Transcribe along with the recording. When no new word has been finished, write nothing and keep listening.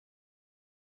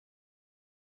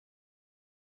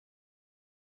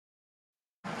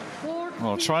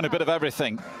Well, trying a bit of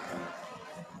everything.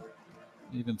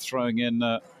 Even throwing in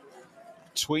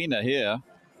tweener here.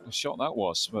 The shot that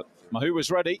was, but Mahut was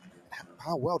ready.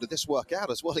 How well did this work out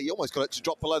as well? He almost got it to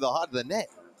drop below the height of the net.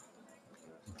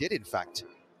 He did, in fact.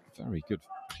 Very good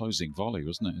closing volley,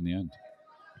 wasn't it, in the end?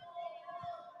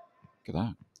 Look at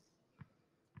that.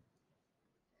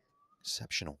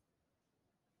 Exceptional.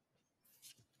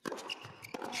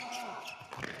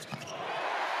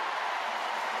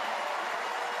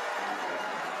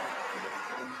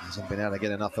 Hasn't been able to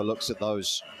get enough of looks at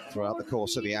those throughout the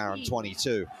course of the hour and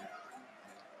 22.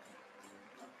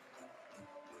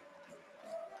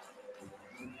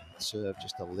 Serve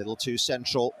just a little too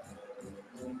central.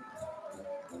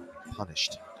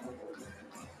 Punished.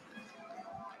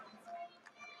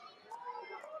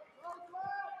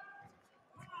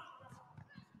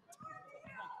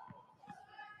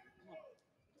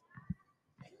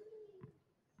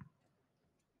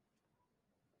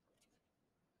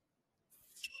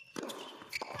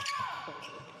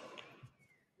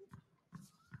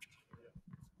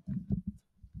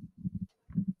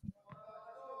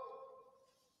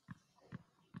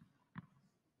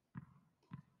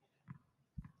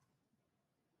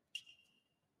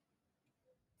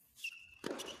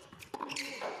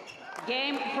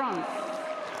 Game France.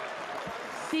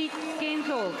 6 games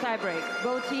all, tiebreak.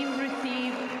 Both teams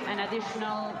receive an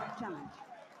additional challenge.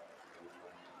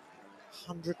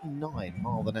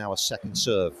 109-mile-an-hour second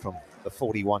serve from the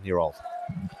 41-year-old.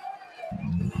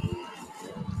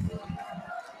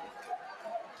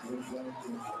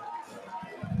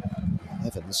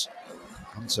 Evans,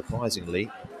 unsurprisingly,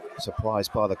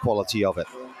 surprised by the quality of it.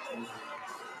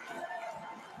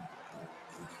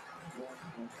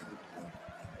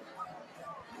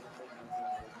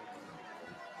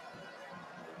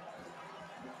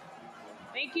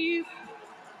 Thank you.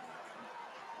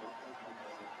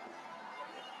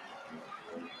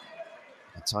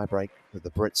 A tiebreak that the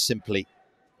Brits simply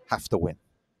have to win.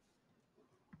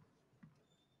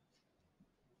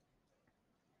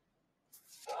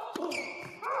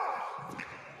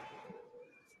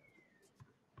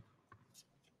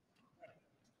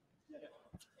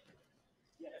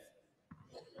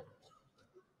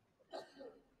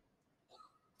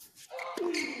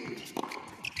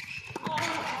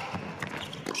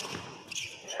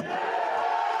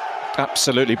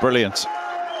 Absolutely brilliant.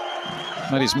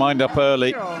 Made his mind up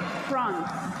early.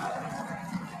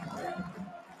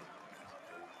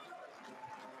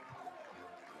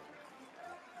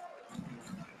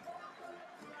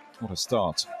 What a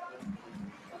start.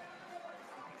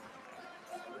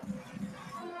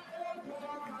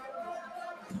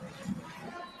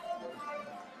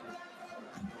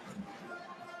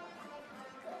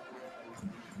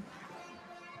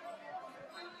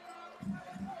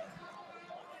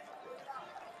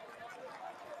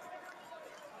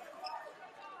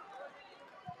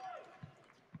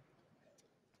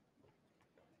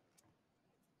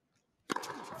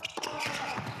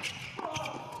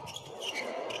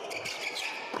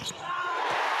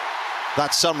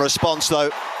 That's some response,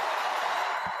 though.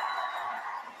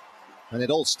 And it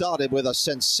all started with a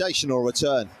sensational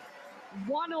return.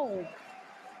 1-1.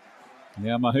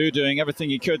 Yeah, Mahut doing everything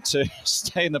he could to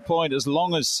stay in the point as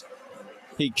long as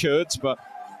he could, but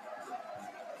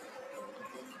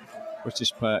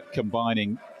British pair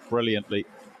combining brilliantly.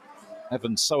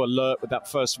 Evans so alert with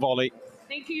that first volley.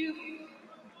 Thank you.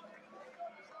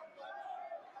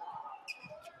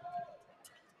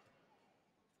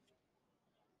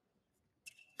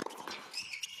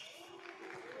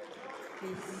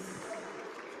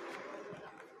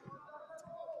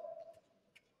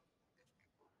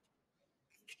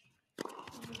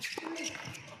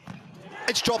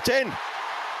 It's dropped in.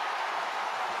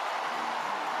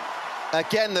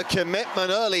 Again, the commitment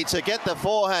early to get the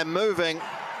forehand moving.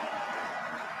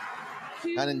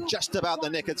 And in just about the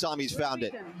nick of time, he's found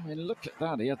it. I mean, look at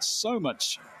that. He had so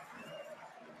much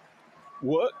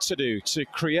work to do to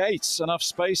create enough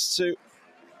space to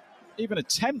even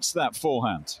attempt that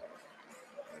forehand.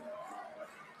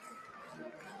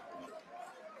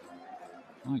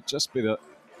 Might just be the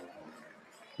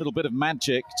little bit of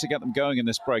magic to get them going in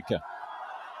this breaker.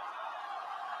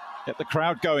 Get the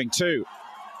crowd going too.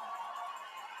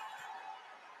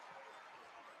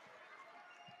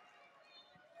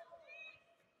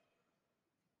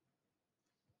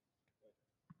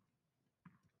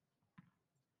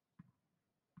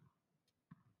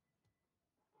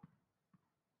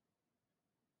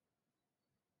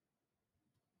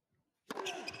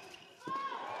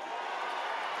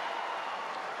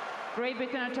 Great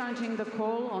Britain are challenging the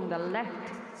call on the left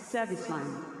service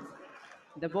line.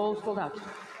 The ball's pulled out.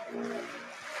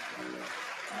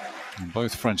 And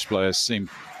both French players seem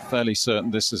fairly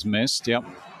certain this is missed. Yep.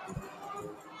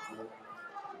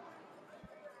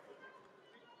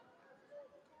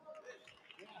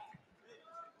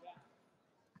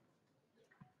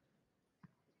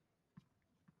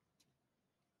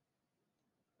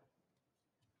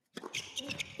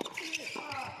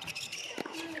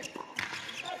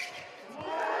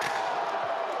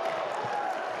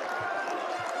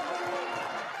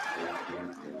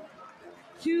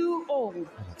 And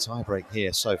a tie-break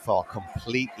here so far,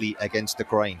 completely against the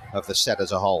grain of the set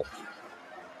as a whole.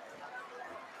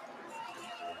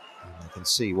 And I can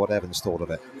see what Evans thought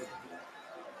of it.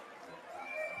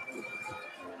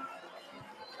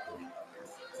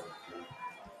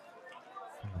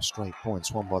 4 straight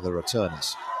points won by the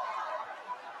returners.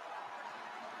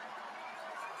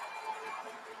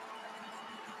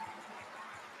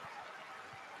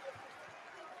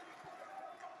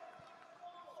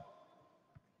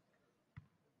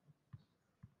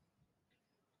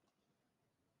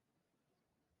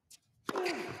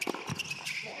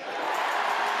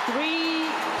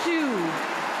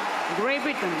 Great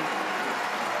Britain.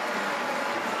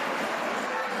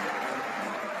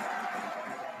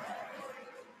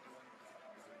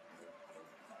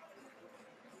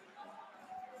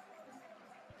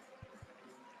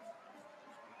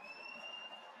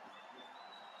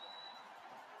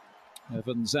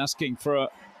 Evans asking for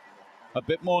a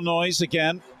bit more noise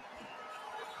again.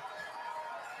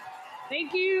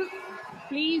 Thank you.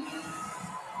 Please,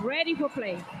 ready for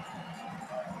play.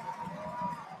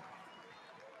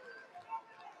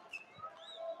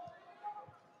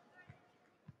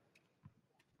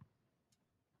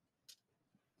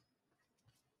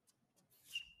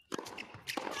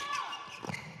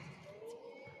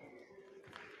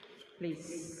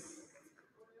 Please.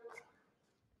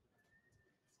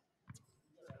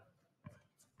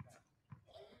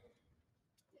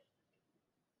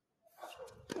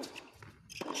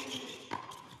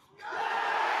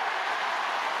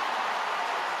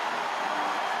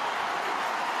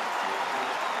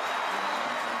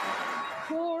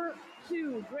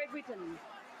 Great Britain.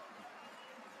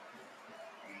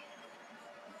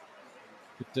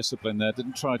 Good discipline there.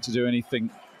 Didn't try to do anything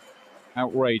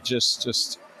outrageous.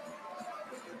 Just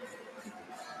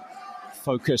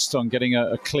focused on getting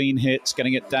a clean hit,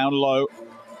 getting it down low.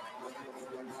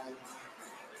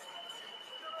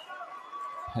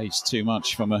 Pace too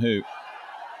much for Mahut.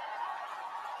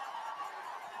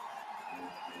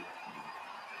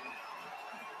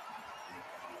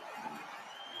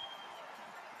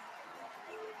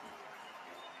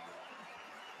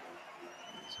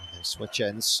 Switch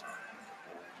ends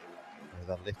with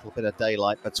a little bit of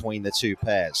daylight between the two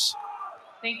pairs.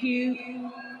 Thank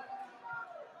you.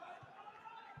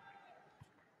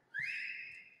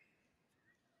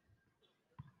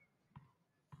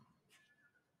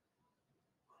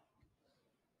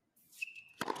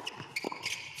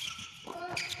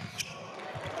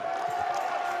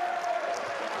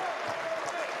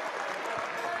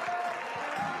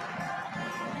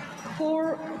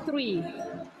 Four, 3.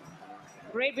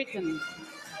 Great Britain.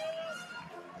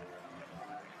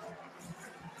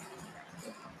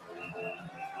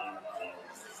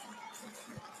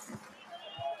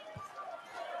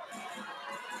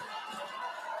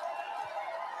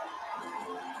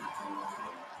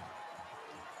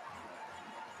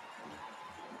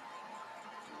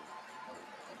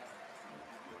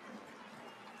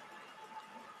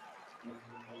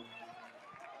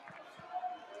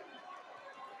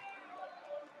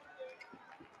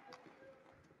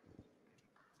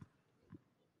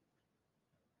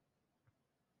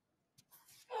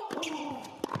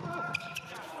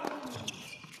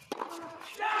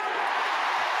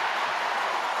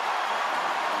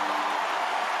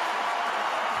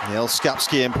 Neal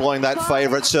Skupski employing that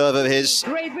favourite serve of his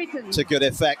to good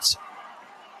effect.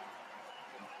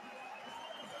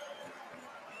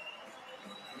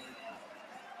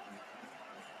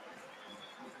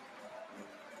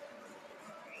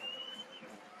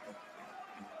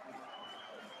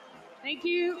 Thank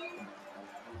you.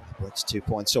 Brits 2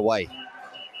 points away.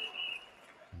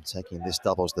 And taking this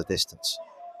doubles the distance.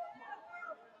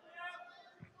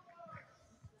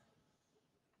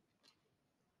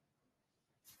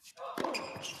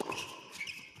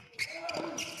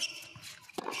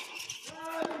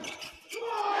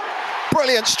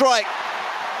 Brilliant strike.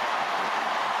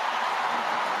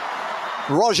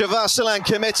 Roger Vassilev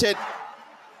committed.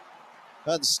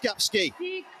 And Skupski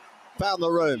found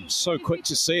the room. So quick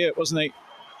to see it, wasn't he?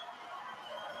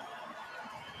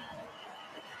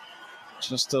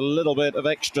 Just a little bit of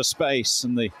extra space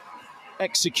and the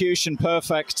execution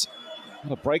perfect.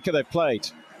 What a breaker they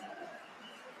played.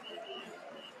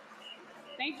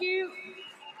 Thank you.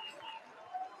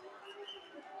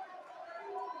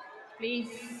 Please.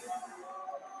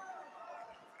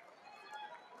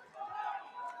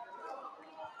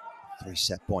 Three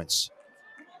set points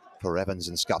for Evans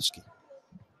and Skupski.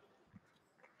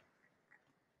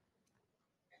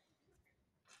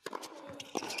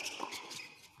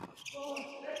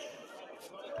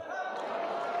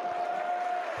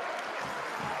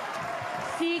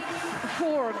 Six,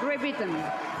 4, Great Britain.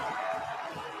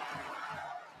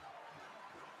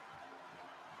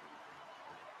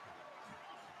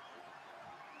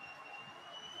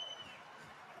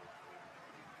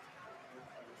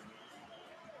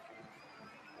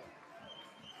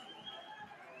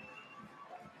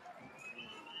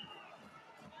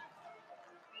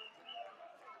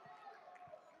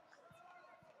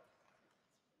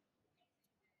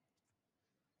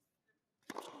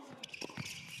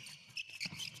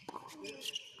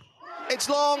 It's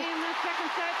long. In the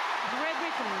second set, Great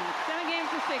Britain,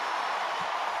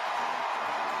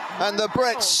 7-6. And the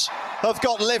Brits have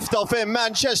got liftoff in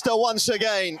Manchester once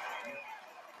again.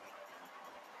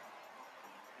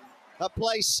 A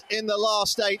place in the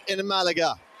last 8 in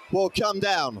Malaga will come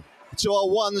down to a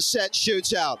one-set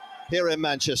shootout here in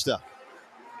Manchester.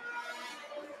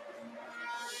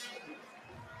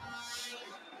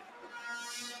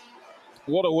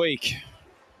 What a week.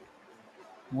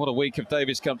 What a week of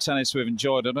Davis Cup tennis we've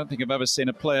enjoyed. I don't think I've ever seen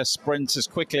a player sprint as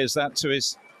quickly as that to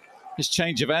his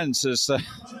change of ends, as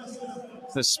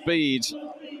the speed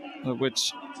at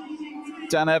which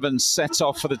Dan Evans set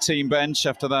off for the team bench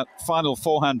after that final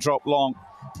forehand drop long.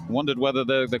 Wondered whether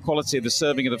the quality of the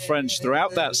serving of the French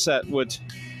throughout that set would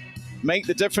make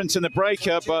the difference in the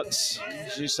breaker, but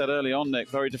as you said early on, Nick,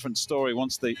 very different story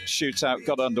once the shootout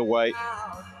got underway.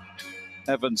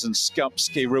 Evans and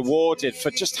Skupski rewarded for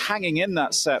just hanging in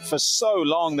that set for so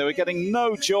long. They were getting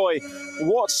no joy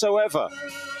whatsoever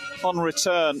on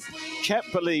return,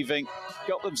 kept believing,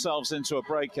 got themselves into a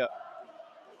breaker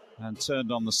and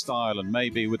turned on the style, and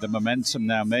maybe with the momentum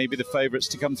now, maybe the favourites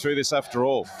to come through this after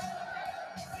all.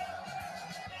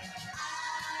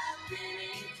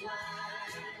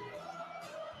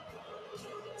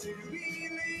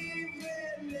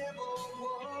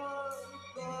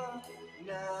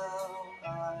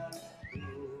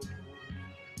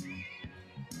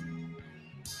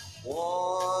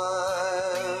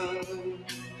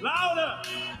 Louder!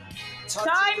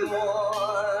 Time!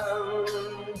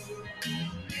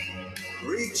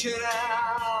 Reaching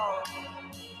out,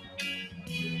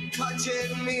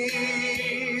 touching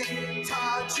me,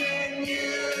 touching you.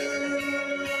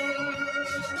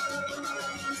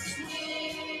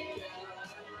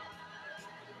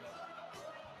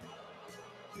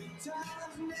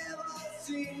 Times never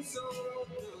seem so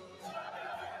good.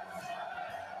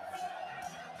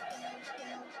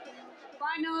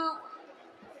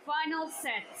 Final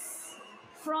sets.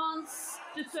 France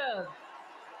to serve.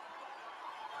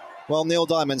 Well, Neil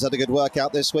Diamond's had a good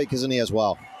workout this week, hasn't he, as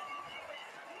well?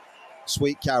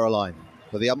 Sweet Caroline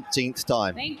for the umpteenth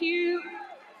time. Thank you.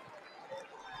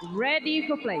 Ready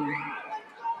for play.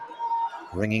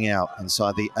 Ringing out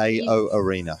inside the AO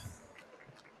Arena.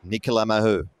 Nicolas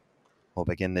Mahut will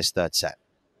begin this third set.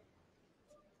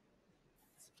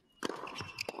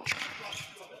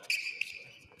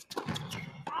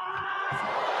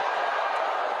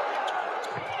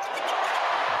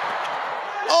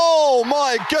 Oh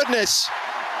my goodness!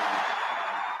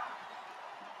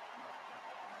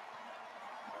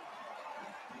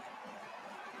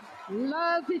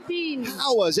 Love 15.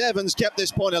 How has Evans kept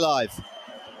this point alive?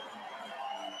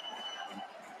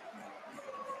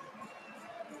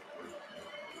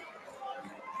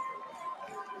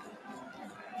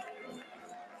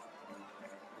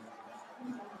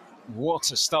 What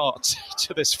a start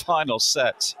to this final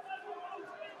set.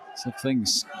 So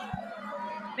things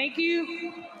Thank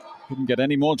you. couldn't get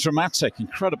any more dramatic.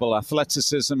 Incredible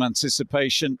athleticism,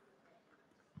 anticipation.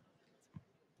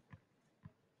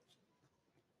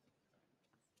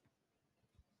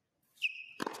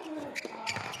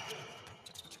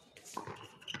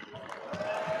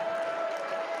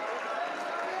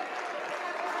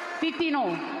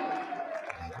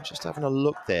 Just having a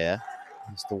look there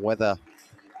as the weather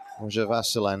Roger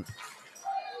Vassilev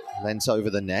leant over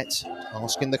the net,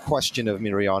 asking the question of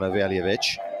Mirjana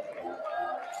Vassilev.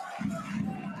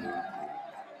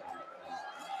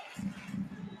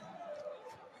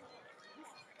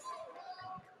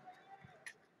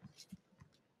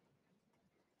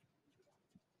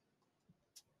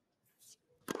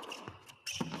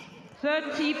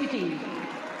 Third tee, 15.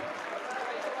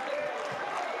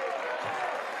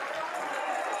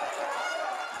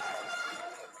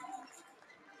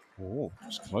 Oh, it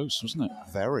was close, wasn't it?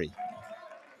 Very.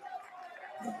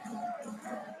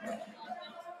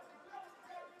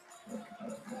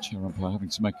 Chair umpire having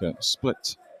to make a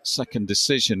split-second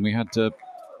decision. We had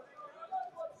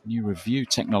new review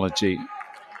technology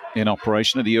in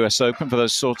operation at the US Open for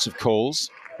those sorts of calls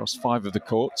across 5 of the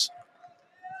courts.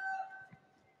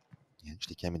 It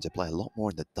actually came into play a lot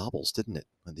more in the doubles, didn't it,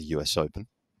 at the US Open?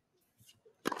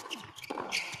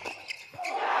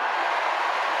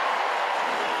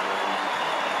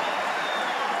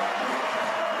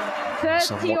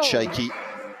 Somewhat shaky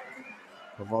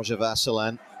from Roger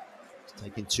Vassilev.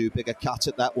 Taking too big a cut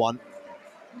at that one.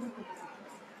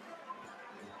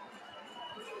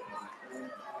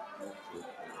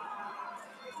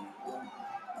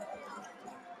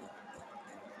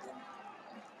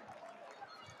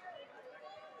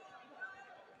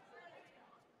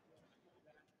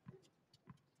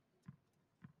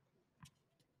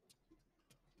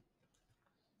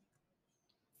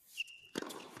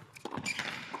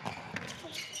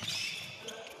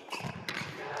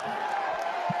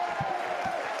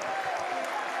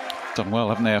 Done well,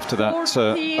 haven't they, after that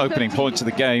opening point of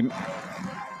the game.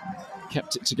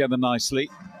 Kept it together nicely.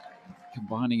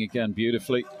 Combining again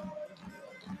beautifully.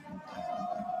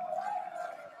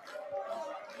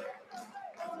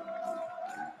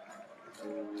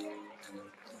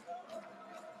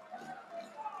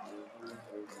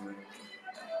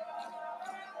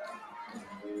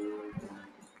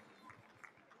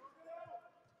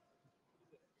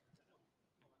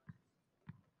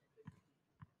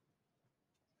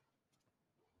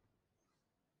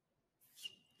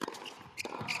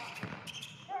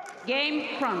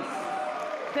 Game France.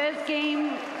 First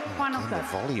game, final The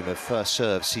serve. volume of first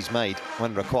serves he's made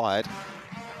when required.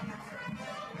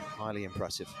 Highly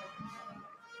impressive.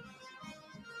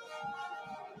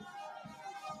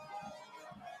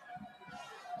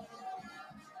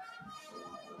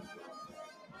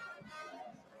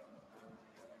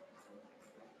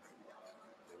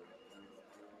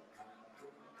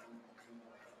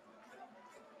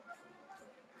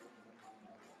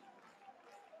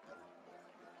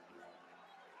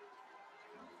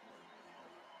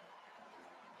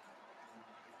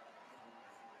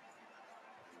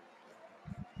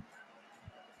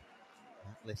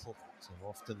 Little, so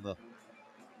often the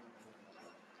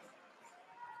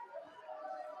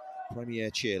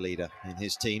premier cheerleader in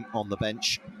his team on the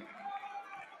bench,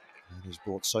 and who's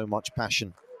brought so much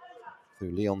passion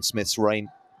through Leon Smith's reign.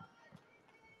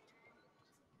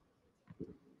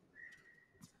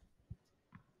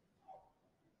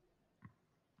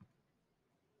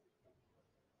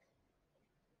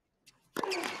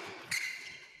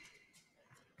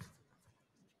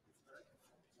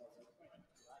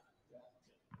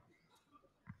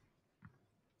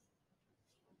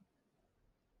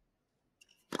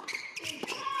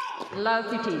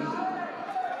 Love the team.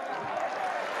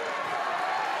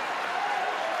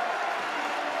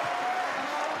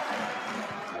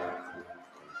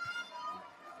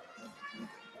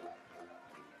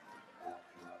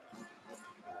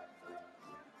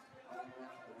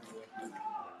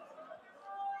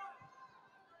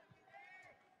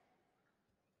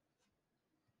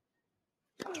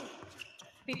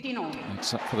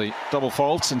 It's up for the double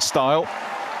faults in style.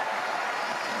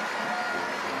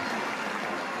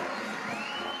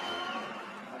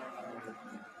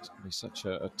 It's going to be such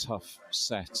a tough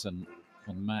set and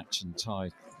match and tie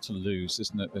to lose,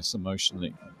 isn't it, this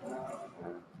emotionally?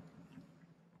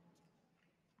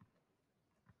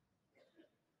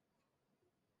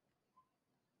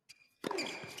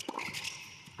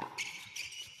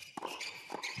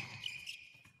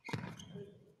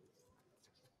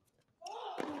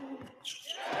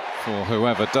 For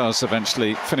whoever does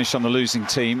eventually finish on the losing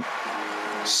team.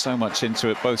 So much into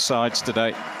it, both sides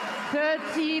today.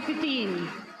 30-15.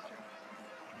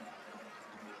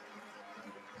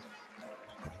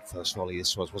 First volley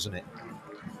this was, wasn't it?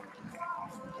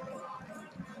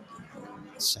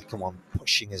 Second one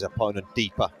pushing his opponent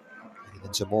deeper, getting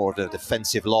into more of a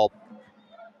defensive lob.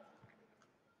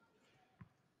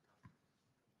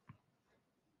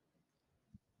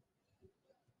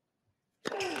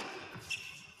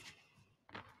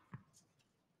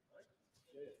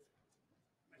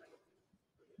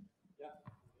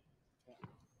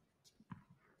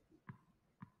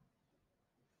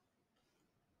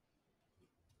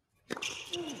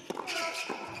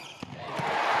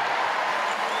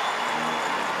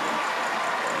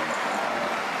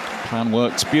 Plan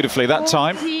worked beautifully that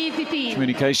time. 40-15.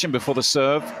 Communication before the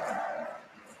serve.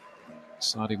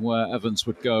 Deciding where Evans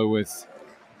would go with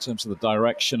in terms of the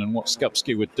direction and what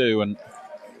Skupski would do, and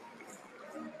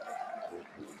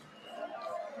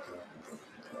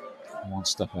one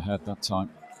step ahead that time.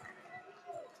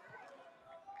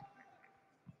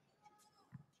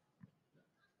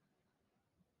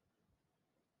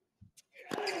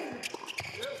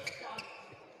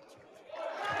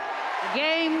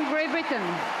 Game Great Britain.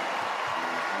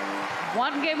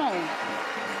 1 game all.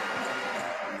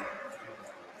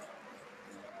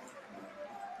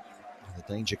 The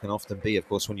danger can often be, of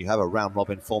course, when you have a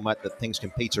round-robin format, that things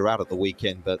can peter out at the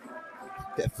weekend, but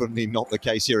definitely not the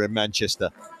case here in Manchester.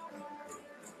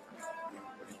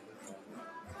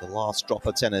 The last drop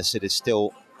of tennis, it is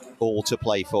still all to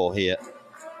play for here.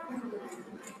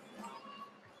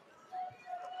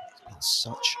 It's been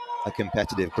such a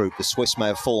competitive group. The Swiss may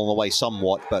have fallen away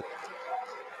somewhat, but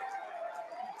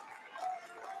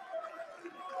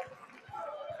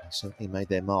they certainly made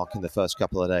their mark in the first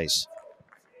couple of days.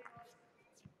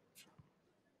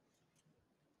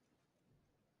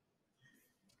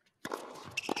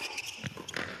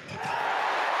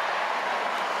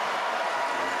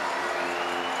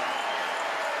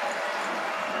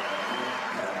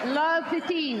 Love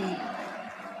 15.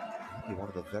 One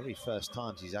of the very first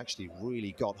times he's actually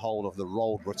really got hold of the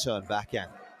rolled return backhand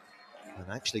and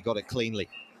actually got it cleanly.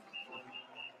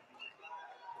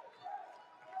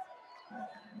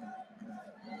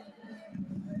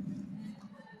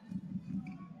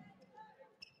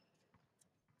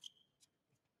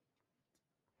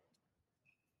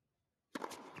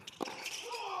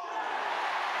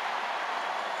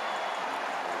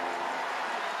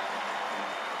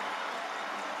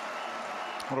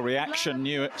 What a reaction.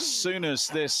 Knew as soon as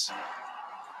this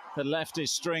had left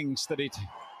his strings that he'd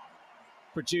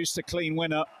produced a clean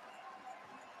winner.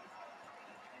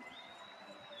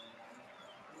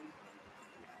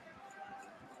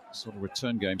 Sort of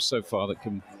return game so far that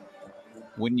can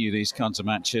win you these kinds of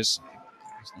matches.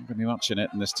 There's not going to be much in it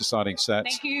in this deciding set.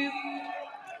 Thank you.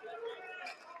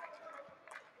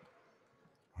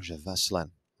 Roger Vassilev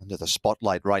under the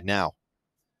spotlight right now.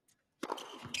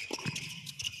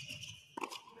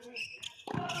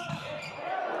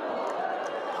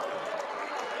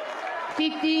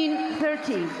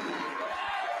 $15-13.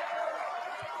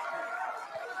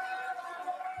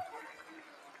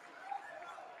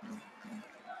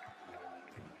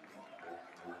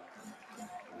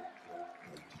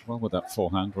 Well, with that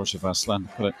forehand, Roger Vassilev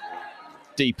put it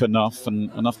deep enough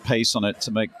and enough pace on it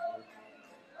to make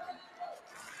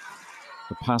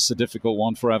the pass a difficult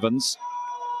one for Evans.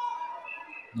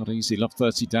 Not easy, love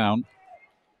 30 down.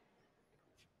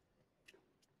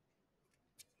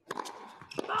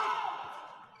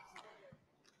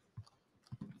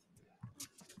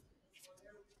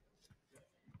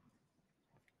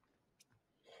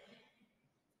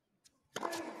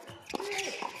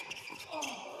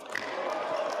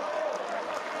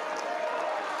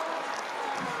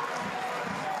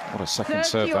 What a second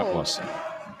serve that was.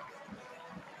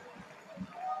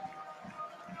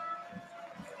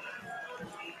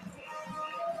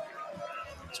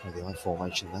 That's where the I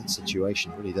formation, that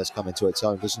situation really does come into its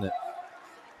own, doesn't it?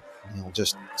 Neal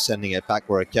just sending it back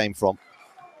where it came from.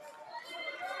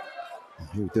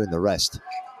 Who doing the rest?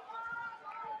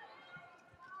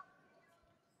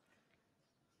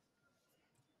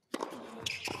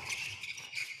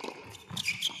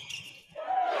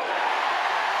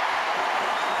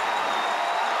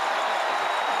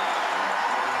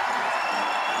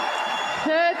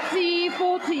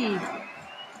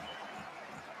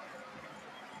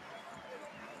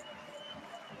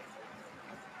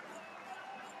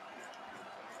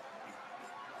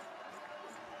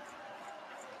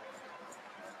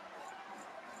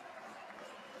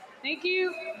 Thank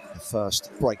you. The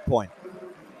first break point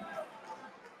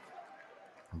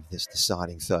of this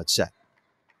deciding third set.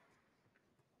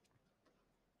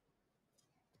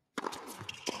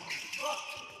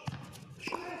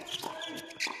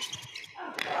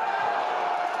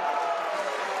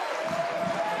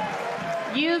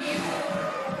 Use.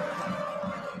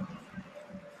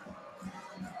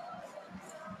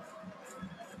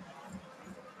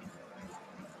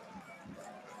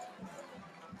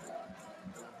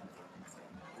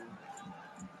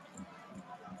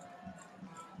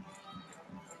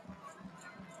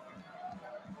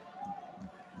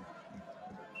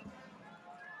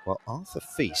 Well, Arthur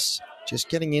Feast just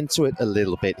getting into it a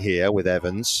little bit here with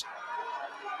Evans.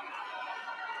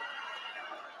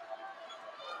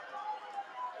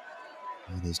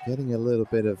 And he's getting a little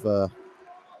bit of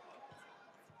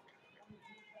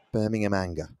Birmingham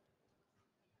anger.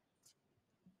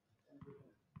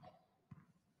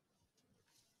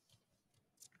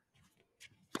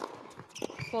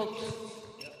 Fault.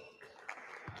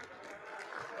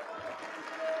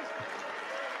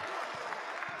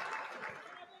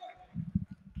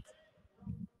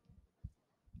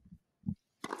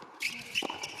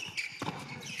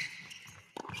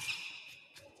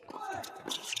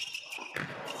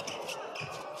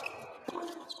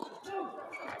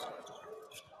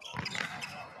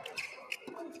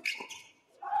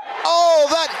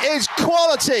 is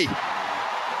quality.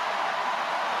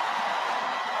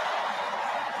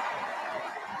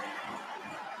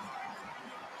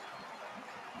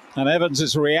 And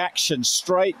Evans' reaction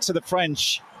straight to the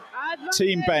French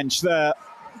team bench there.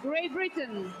 Great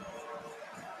Britain.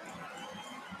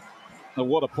 And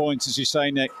what a point, as you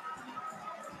say, Nick.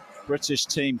 British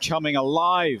team coming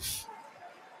alive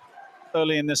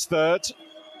early in this third.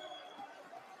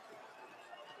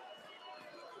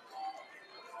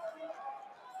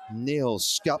 Neal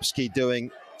Skupski doing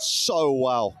so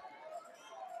well.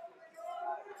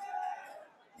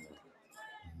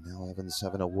 Now Evans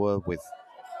having a word with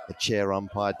the chair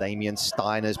umpire. Damien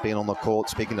Steiner's been on the court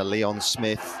speaking to Leon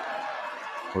Smith.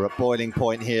 We're at boiling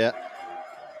point here.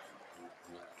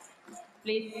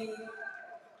 Please.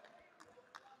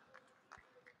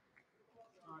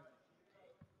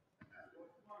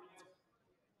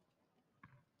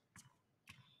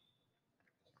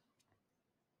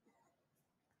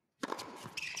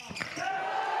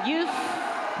 Use.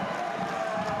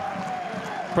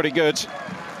 Pretty good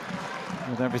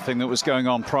with everything that was going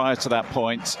on prior to that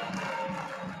point.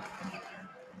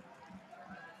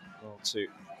 Well, to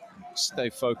stay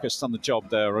focused on the job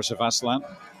there, Roger Vassilev.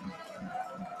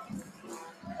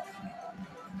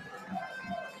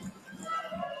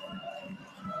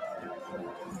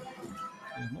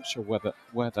 I'm not sure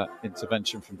where that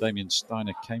intervention from Damien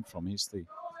Steiner came from. He's the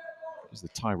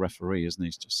Thai referee, isn't he?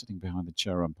 He's just sitting behind the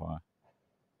chair umpire.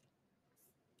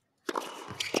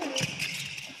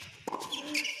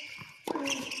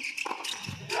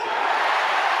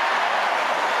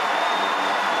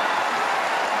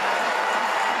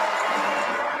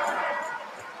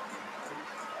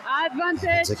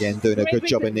 Advantage. Again, doing a good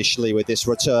job initially with this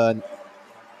return.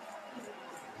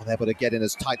 Unable to get in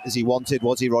as tight as he wanted,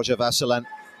 was he, Roger Vassilev?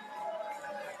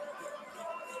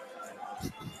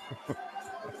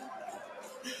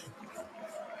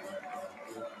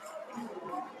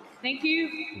 Thank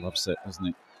you. Loves it, doesn't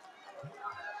he?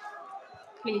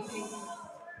 Please.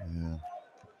 Yeah.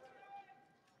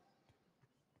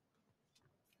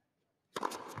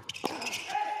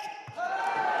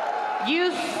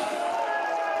 Use.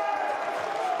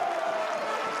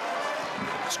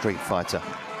 Street fighter.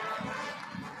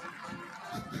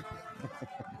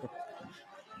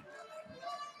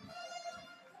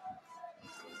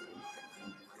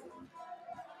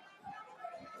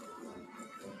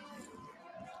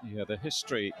 Yeah, the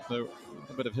history, a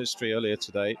bit of history earlier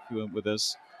today, if you weren't with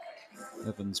us.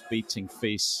 Evans beating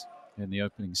Feast in the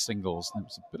opening singles. And it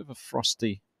was a bit of a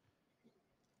frosty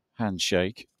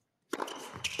handshake.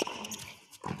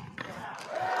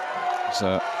 There's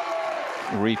a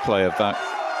replay of that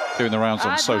doing the rounds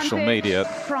on social media.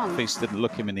 Feast didn't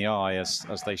look him in the eye as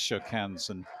they shook hands,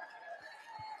 and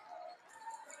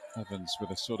Evans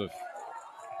with a sort of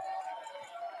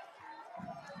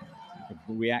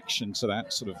reaction to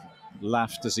that, sort of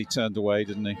laughed as he turned away,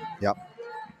 didn't he? Yep.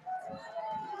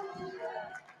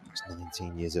 He's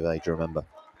 19 years of age, remember.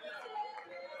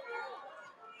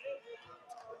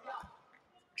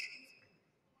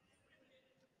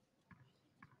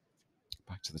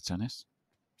 Back to the tennis.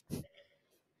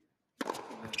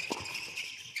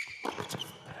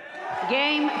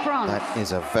 Game front. That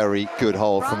is a very good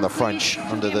hold from the French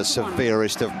under the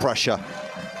severest of pressure.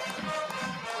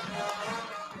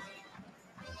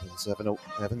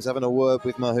 Evans having a word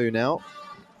with Mahut now.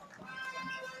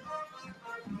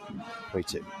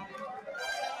 3-2.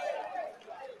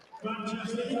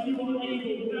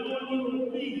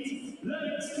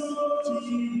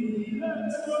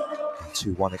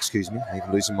 2-1, excuse me. I'm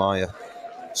even losing my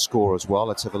score as well.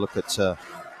 Let's have a look at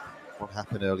what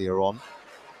happened earlier on.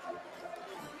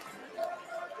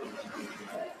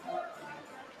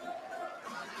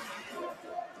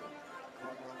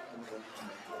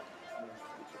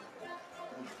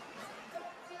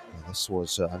 This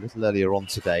was a little earlier on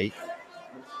today.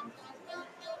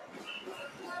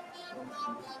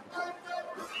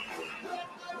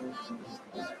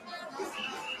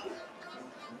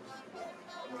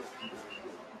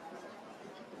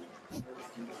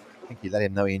 I think you let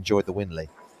him know he enjoyed the win, Lee.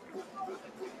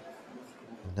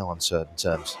 In no uncertain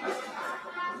terms.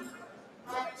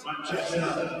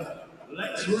 Manchester,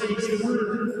 let's raise the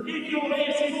roof. If you're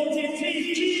here supporting